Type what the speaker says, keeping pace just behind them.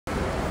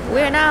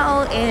We're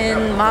now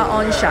in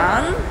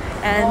Shan,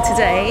 and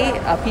today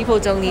people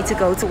don't need to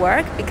go to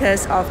work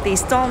because of the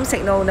storm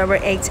signal number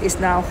 8 is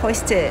now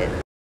hoisted.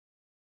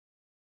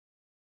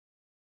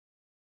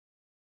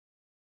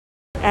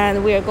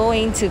 And we are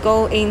going to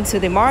go into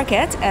the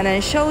market and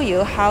then show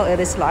you how it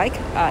is like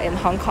in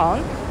Hong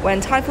Kong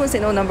when Typhoon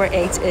Signal number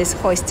 8 is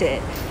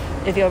hoisted.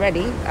 If you're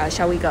ready,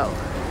 shall we go?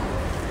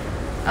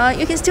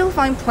 You can still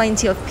find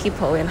plenty of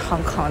people in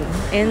Hong Kong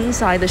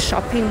inside the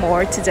shopping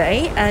mall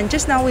today, and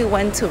just now we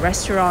went to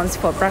restaurants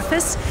for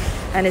breakfast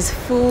and it's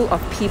full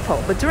of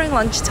people, but during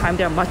lunchtime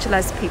there are much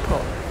less people.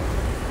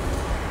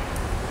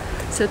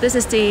 So this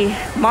is the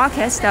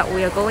market that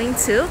we are going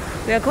to.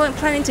 We are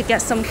planning to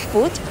get some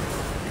food,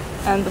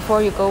 and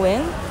before you go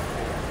in,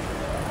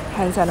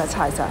 hand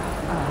sanitizer.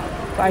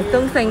 But I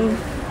don't think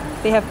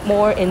they have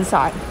more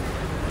inside.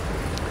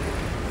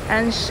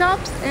 And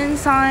shops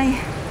inside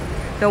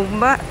the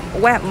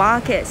wet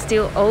market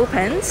still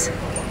opens,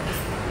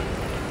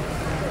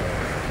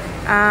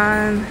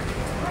 and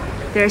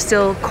there's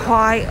still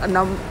quite a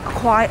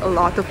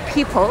lot of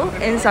people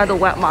inside the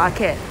wet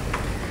market.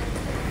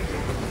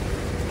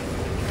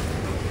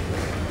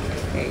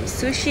 Okay,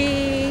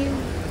 sushi.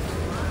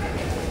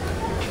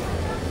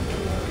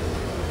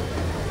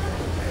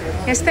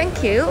 Yes,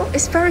 thank you.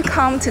 It's very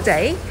calm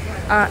today.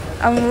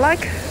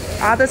 Unlike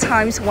other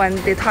times when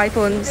the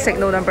Typhoon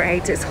Signal number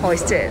 8 is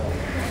hoisted.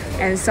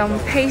 And some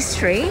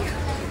pastry.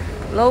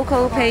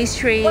 Local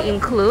pastry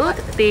include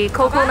the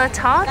coconut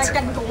tart,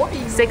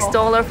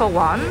 $6 for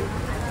one.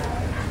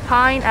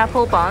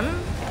 Pineapple bun,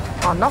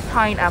 or not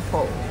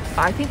pineapple,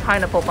 but I think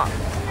pineapple bun.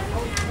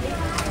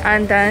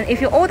 And then if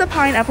you order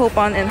pineapple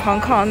bun in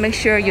Hong Kong, make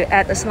sure you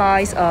add a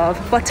slice of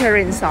butter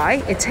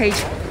inside. It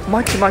tastes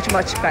much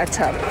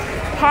better.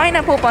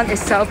 Pineapple bun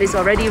itself is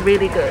already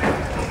really good.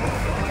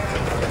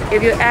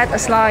 If you add a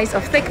slice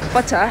of thick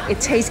butter,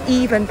 it tastes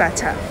even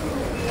better.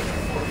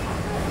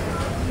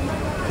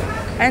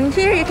 And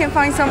here you can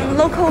find some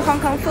local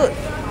Hong Kong food.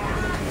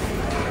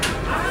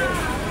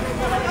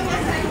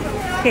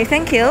 Okay,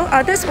 thank you.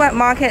 This wet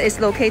market is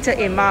located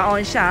in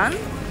Shan.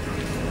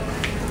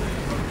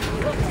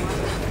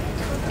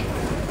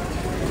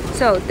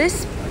 So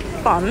this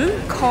bun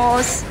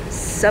costs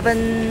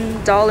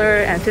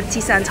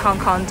 $7.50 Hong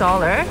Kong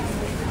dollar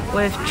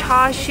with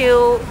char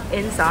siu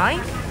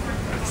inside,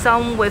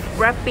 some with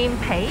red bean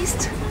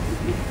paste.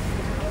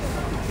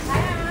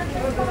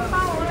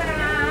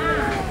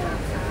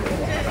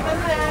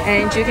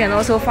 And you can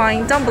also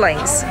find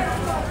dumplings.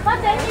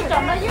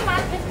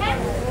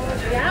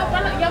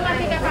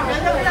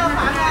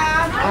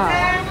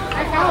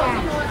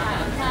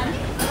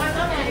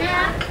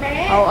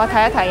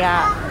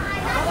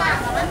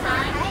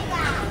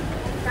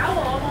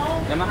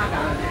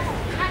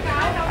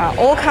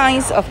 All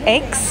kinds of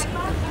eggs.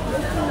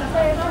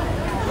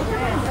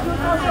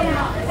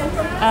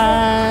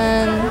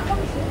 And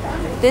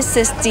this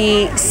is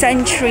the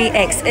century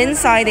eggs.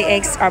 Inside the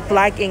eggs are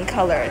black in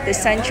color. The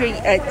century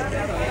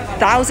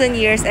 1,000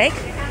 years egg.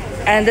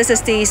 And this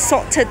is the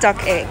salted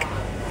duck egg.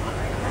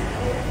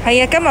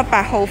 係啊，今日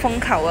8號風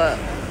球啊。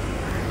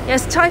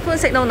Yes, Typhoon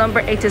Signal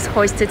number 8 is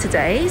hoisted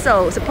today,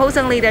 so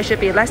supposedly there should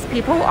be less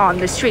people on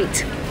the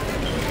street.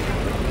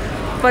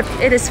 But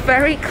it is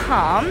very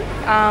calm,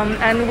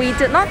 and we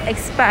did not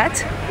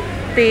expect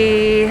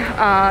the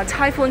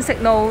Typhoon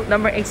Signal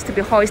number 8 to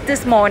be hoisted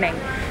this morning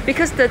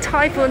because the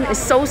typhoon is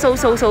so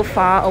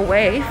far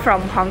away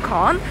from Hong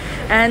Kong,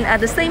 and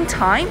at the same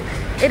time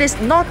it is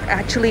not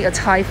actually a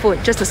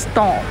typhoon, just a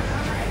storm.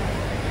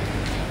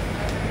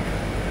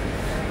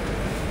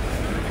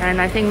 And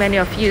I think many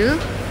of you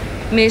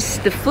miss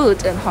the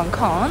food in Hong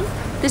Kong.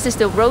 This is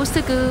the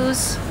roasted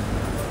goose,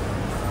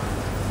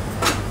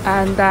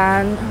 and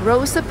then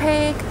roasted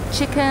pig,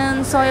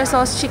 chicken, soy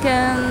sauce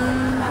chicken.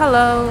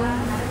 Hello.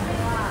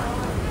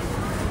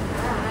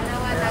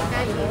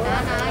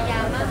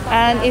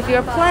 And if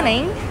you're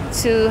planning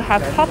to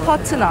have hot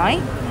pot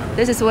tonight,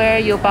 this is where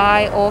you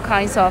buy all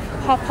kinds of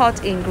hot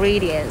pot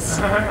ingredients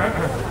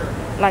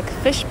like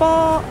fish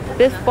ball,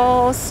 beef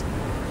balls,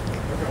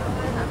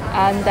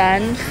 and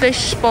then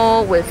fish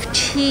ball with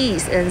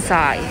cheese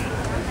inside.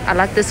 I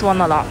like this one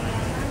a lot.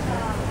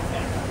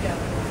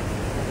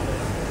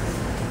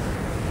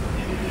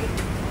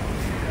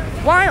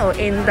 While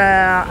in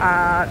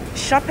the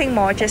shopping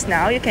mall just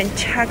now, you can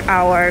check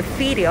our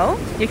video,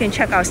 you can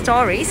check our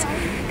stories.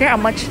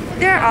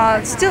 There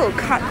are still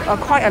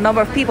quite a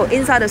number of people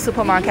inside the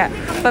supermarket,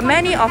 but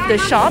many of the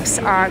shops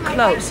are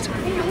closed.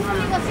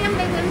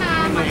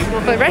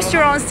 But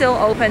restaurants still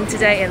open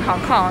today in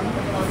Hong Kong.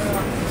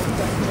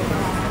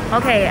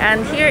 Okay,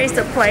 and here is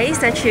the place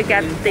that you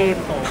get the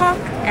pork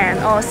and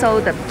also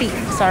the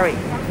beef. Sorry.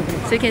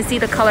 So you can see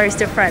the color is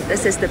different.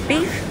 This is the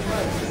beef,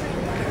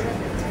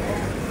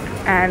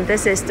 and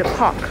this is the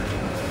pork.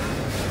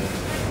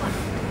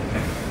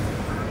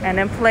 And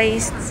then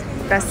place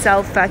that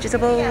sell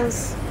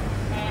vegetables.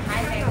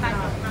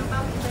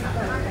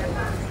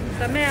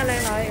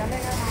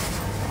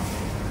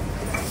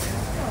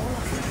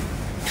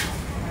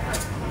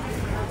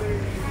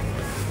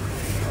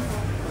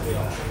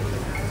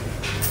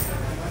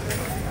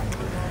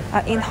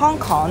 In Hong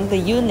Kong, the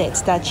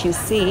unit that you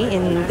see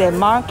in the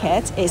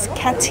market is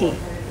catty.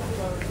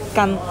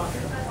 Gun.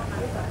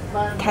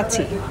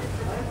 Catty.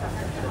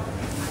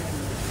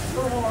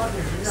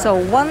 So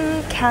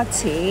 1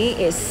 catty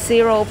is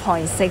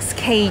 0.6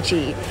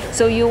 kg.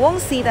 So you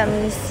won't see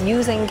them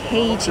using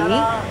kg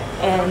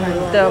in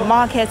the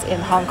markets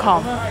in Hong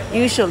Kong.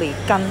 Usually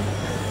gun.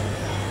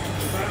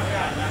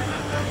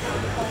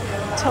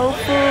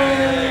 Tofu.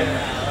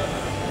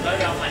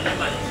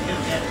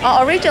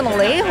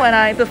 Originally,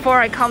 before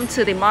I come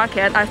to the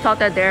market, I thought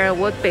that there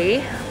would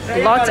be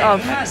lots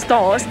of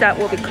stores that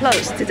will be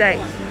closed today.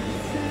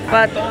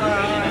 But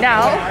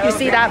now you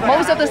see that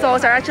most of the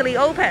stores are actually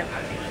open.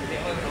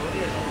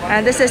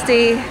 And this is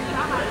the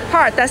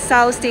part that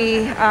sells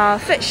the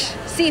fish,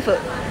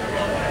 seafood.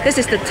 This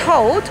is the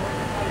toad,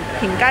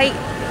 ping gai,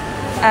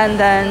 and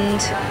then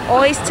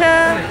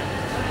oyster,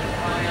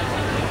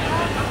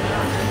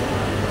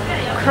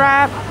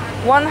 crab,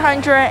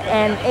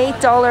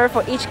 $108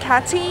 for each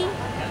catty.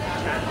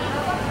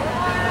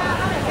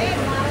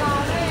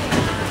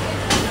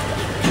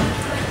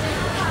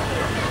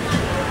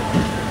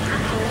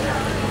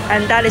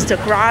 And that is the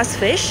grass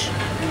fish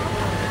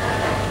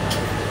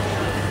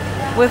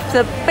with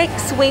the big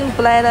swing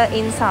bladder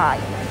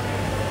inside.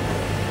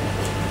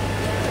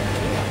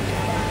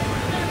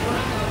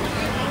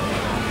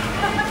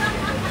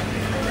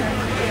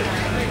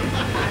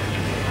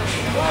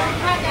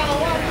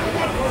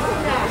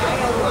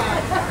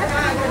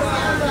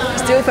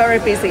 Still very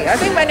busy. I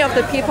think many of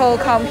the people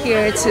come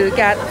here to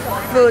get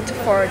food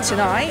for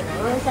tonight.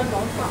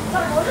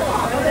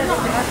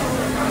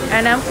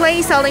 And then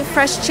place selling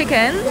fresh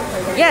chicken.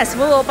 Yes,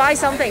 we will buy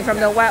something from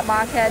the wet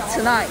market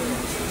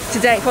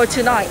for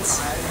tonight.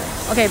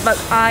 Okay, but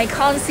I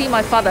can't see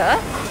my father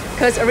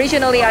because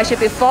originally I should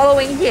be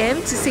following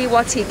him to see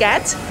what he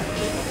gets.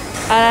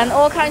 And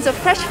all kinds of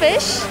fresh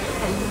fish.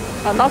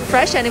 Not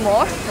fresh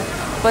anymore,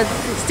 but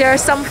there are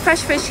some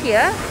fresh fish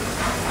here.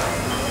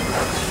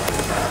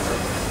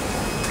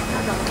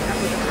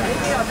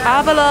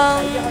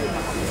 Abalone.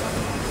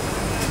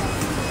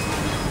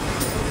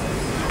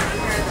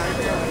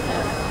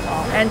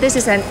 And this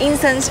is an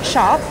incense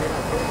shop.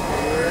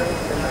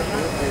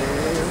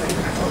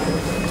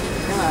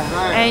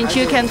 And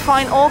you can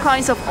find all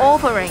kinds of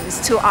offerings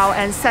to our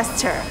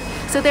ancestor.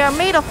 So they are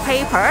made of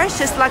paper,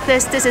 just like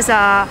this. This is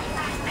a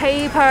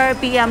paper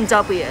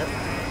BMW.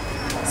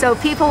 So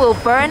people will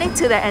burn it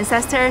to their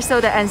ancestor so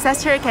the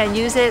ancestor can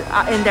use it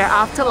in their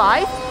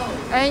afterlife.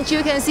 And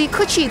you can see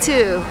Gucci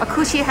too, a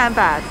Gucci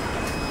handbag.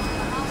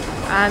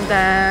 And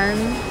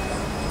then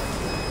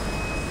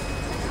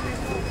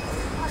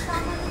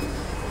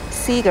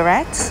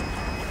cigarettes.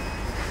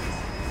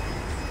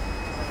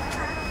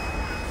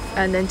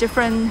 And then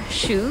different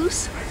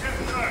shoes,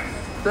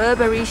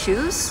 Burberry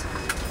shoes.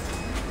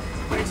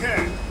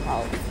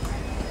 Oh.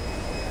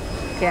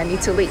 Okay, I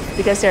need to leave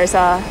because there's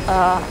a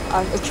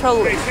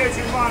trolley.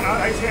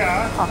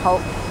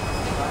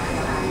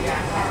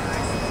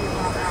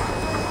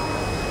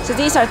 So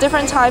these are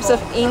different types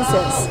of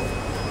incense.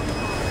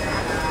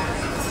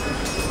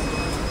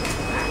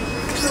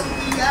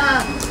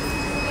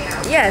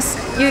 Yes,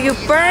 you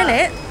burn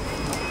it.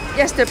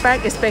 Yes, the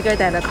bag is bigger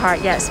than the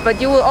card, yes. But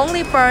you will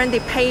only burn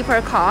the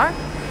paper card.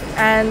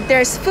 And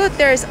there's food,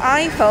 there's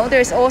iPhone,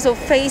 there's also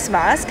face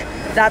mask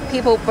that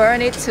people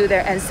burn it to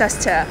their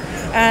ancestor.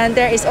 And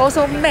there is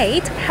also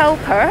maid,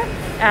 helper,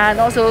 and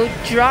also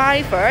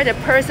driver, the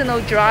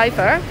personal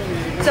driver.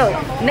 So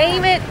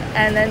name it,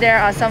 and then there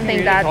are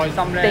something that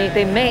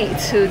they made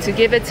to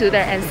give it to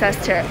their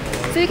ancestor.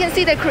 So you can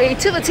see the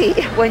creativity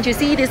when you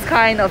see this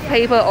kind of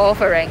paper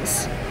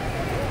offerings.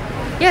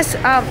 Yes,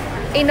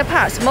 in the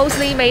past,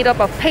 mostly made up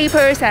of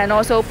papers and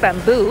also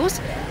bamboos.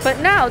 But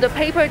now the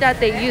paper that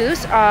they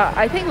use are,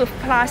 I think, with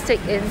plastic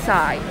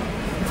inside.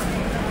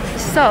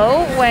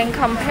 So when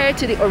compared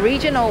to the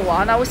original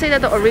one, I would say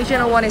that the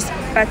original one is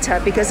better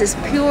because it's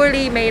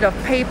purely made of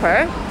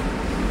paper.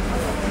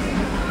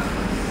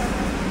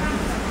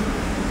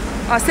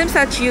 It seems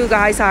that you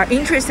guys are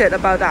interested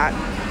about that.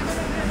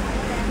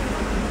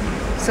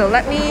 So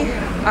let me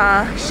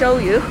show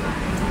you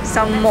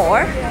some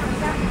more.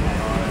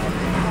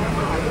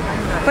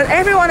 But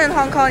everyone in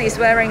Hong Kong is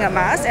wearing a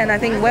mask, and I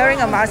think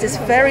wearing a mask is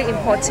very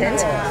important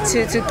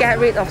to get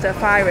rid of the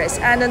virus.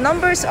 And the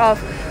numbers of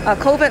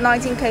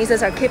COVID-19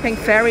 cases are keeping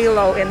very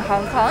low in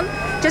Hong Kong.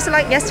 Just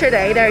like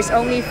yesterday, there is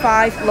only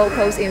 5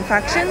 local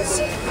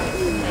infections.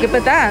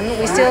 But then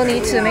we still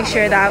need to make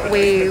sure that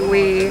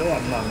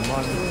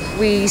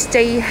we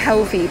stay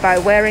healthy by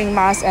wearing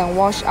masks and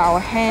wash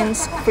our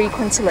hands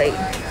frequently.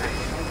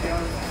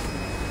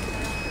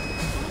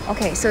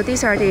 Okay, so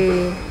these are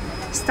the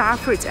star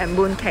fruit and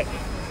mooncake.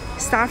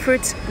 Star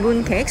fruit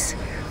mooncakes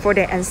for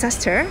their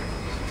ancestor.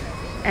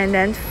 And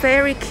then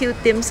very cute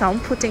dim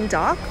sum pudding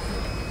dog.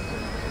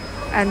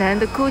 And then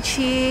the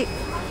Gucci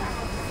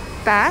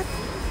bag.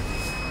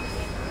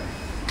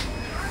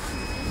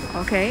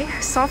 Okay,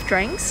 soft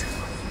drinks.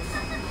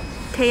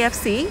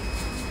 KFC.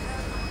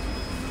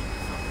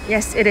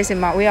 Yes, it is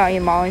we are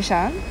in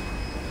Shan.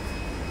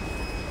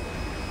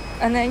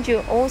 And then you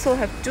also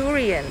have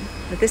durian.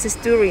 This is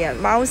durian,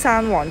 Mao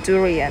Shan Wan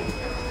durian.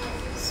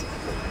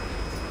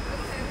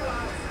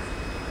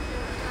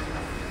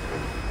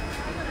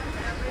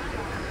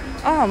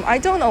 I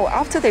don't know,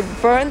 after they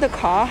burn the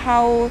car,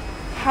 how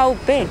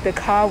big the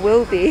car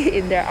will be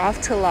in their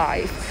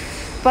afterlife.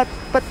 But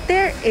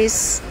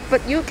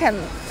you can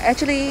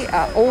actually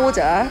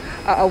order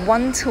a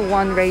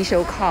 1-to-1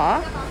 ratio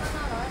car.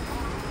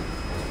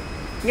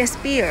 Yes,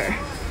 beer.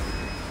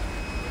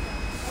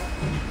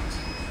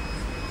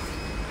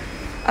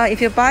 If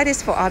you buy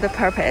this for other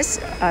purpose,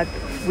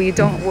 we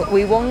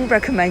won't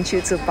recommend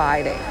you to buy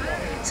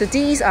it. So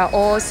these are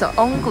also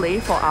only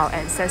for our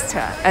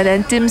ancestor. And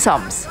then dim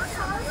sums.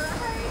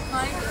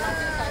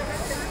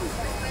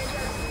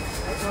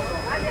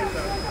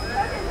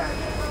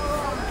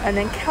 And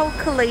then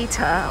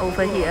calculator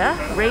over here,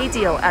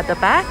 radio at the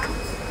back,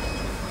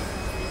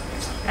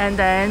 and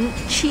then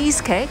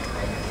cheesecake.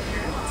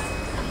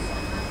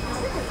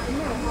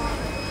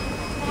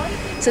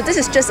 So this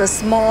is just a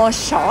small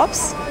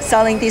shops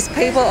selling these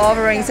paper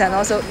offerings and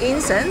also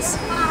incense,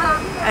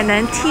 and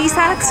then tea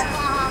sets.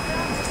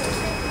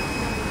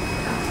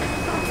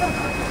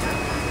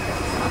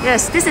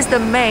 Yes, this is the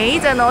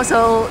maid, and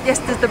also yes,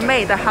 this is the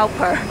maid, the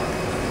helper.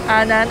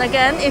 And then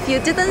again, if you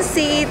didn't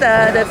see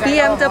the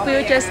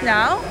BMW just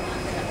now,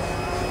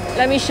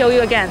 let me show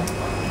you again.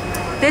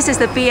 This is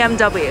the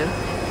BMW.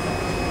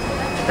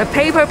 The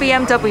paper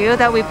BMW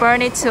that we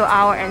burn it to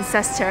our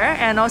ancestor,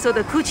 and also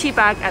the Gucci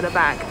bag at the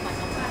back.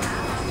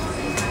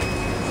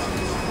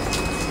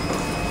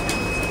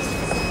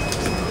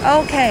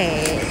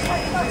 Okay.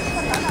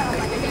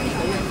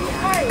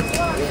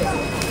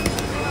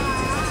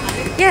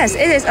 Yes,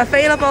 it is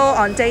available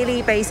on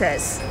daily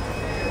basis.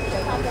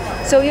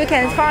 So you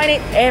can find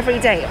it every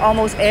day,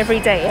 almost every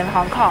day in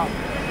Hong Kong.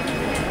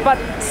 But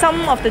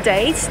some of the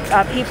days,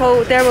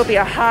 there will be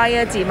a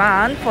higher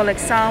demand. For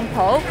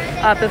example,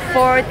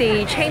 before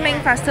the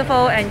Qingming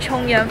Festival and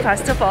Chongyuan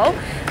Festival,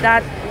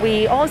 that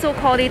we also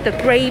call it the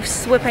grave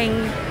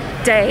sweeping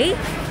day.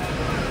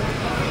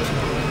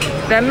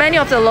 Then many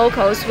of the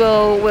locals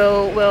will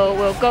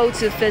go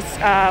to this,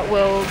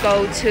 will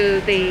go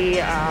to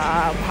the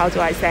how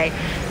do I say?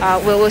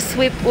 Will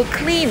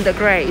clean the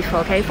grave,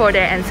 okay, for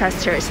their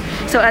ancestors.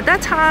 So at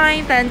that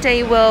time, then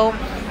they will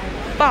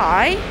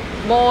buy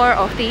more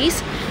of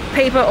these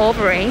paper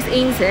offerings,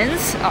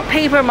 incense,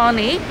 paper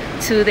money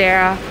to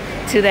their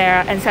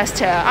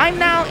ancestor. I'm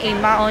now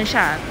in Ma On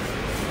Shan.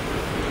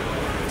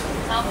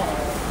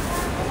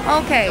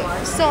 Okay,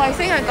 so I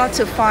think I got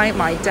to find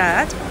my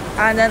dad,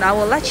 and then I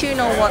will let you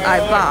know what I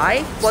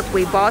buy, what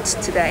we bought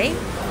today.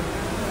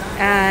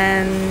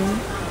 And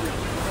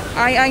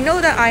I know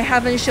that I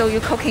haven't shown you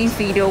cooking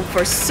video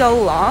for so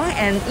long,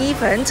 and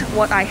even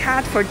what I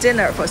had for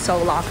dinner for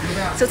so long.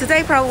 So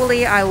today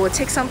probably I will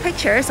take some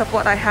pictures of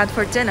what I had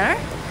for dinner.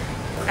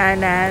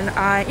 And then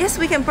yes,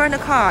 we can burn the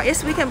car.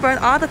 Yes, we can burn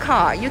other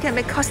car. You can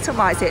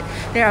customize it.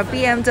 There are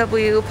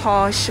BMW,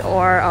 Porsche,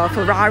 or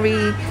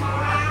Ferrari,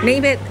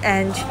 name it,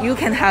 and you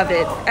can have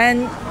it.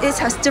 And it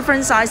has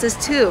different sizes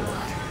too.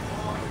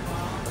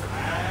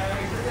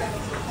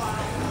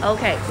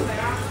 Okay,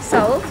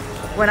 so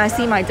when I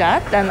see my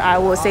dad, then I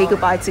will say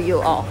goodbye to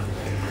you all.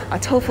 A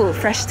tofu,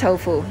 fresh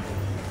tofu.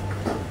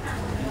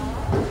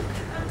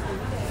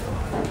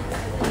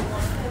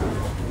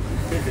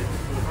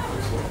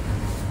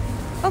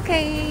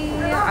 Okay,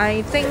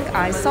 I think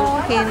I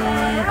saw him.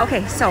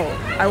 Okay, so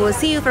I will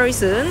see you very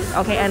soon.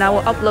 Okay, and I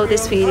will upload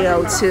this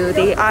video to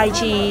the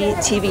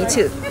IGTV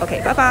too.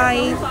 Okay, bye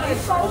bye.